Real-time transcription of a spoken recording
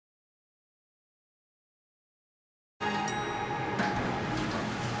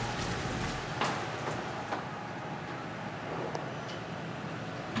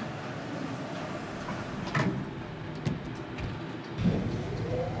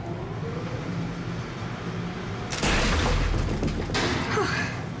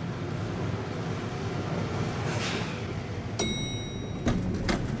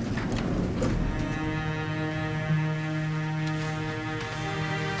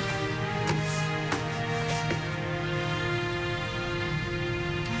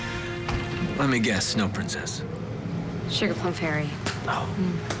Let me guess, Snow Princess. Sugar Plum Fairy. Oh,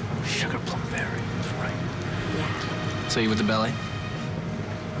 Sugar Plum Fairy. That's right. Yeah. So you with the belly?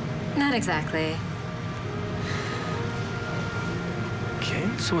 Not exactly. Okay,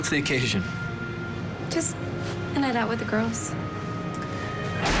 so what's the occasion? Just a night out with the girls.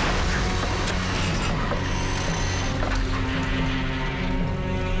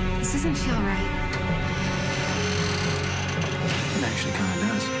 This doesn't feel right. It actually kind of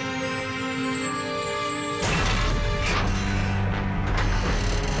does.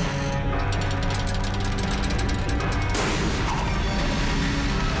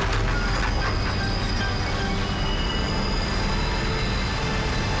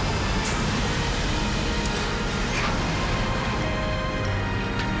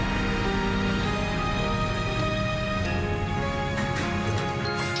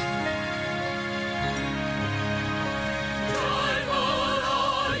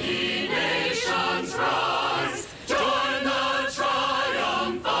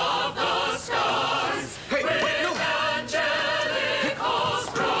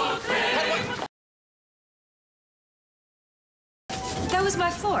 That was my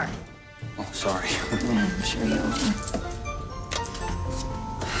floor. Oh, sorry. I'm sure you are.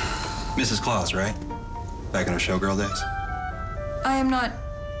 Mrs. Claus, right? Back in her showgirl days? I am not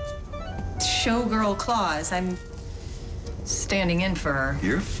showgirl Claus. I'm standing in for her.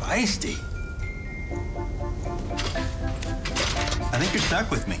 You're feisty. I think you're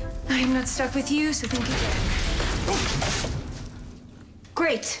stuck with me. I am not stuck with you, so think again. Oh.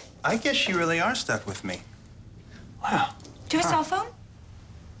 Great. I guess you really are stuck with me. Wow. Do you have a cell phone?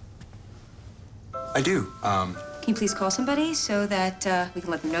 I do. Can you please call somebody so that we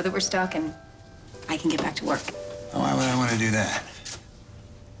can let them know that we're stuck and I can get back to work? Why would I want to do that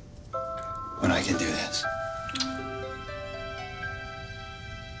when I can do this?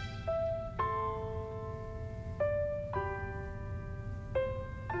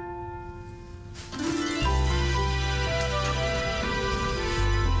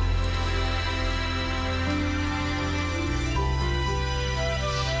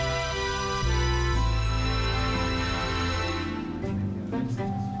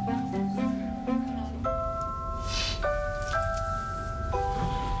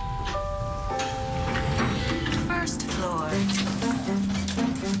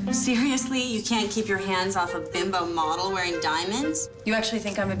 Seriously, you can't keep your hands off a bimbo model wearing diamonds? You actually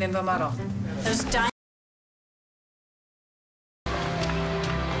think I'm a bimbo model? Those diamonds.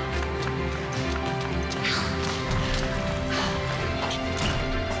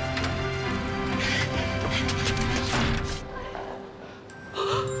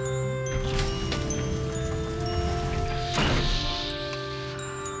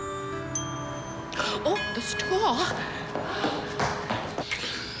 Oh, the straw.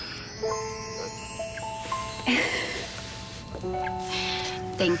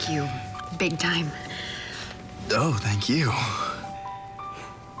 Thank you. Big time. Oh, thank you.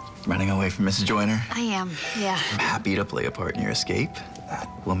 Running away from Mrs. Joyner? I am, yeah. I'm happy to play a part in your escape. That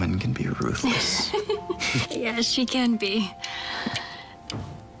woman can be ruthless. Yeah, she can be.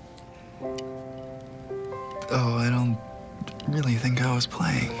 Oh, I don't really think I was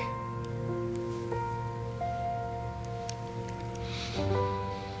playing.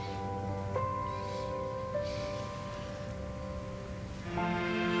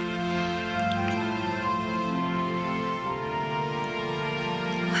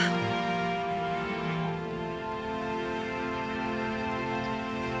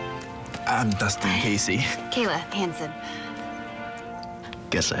 I'm Dustin Casey. Kayla Hansen.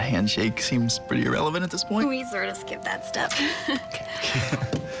 Guess a handshake seems pretty irrelevant at this point. We sort of skip that step.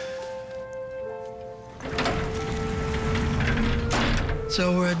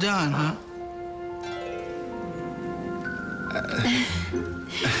 So we're done, huh?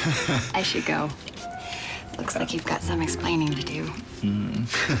 I should go. Looks like you've got some explaining to do. Mm.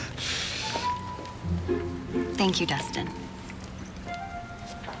 Thank you, Dustin.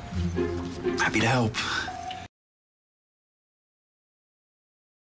 Happy to help.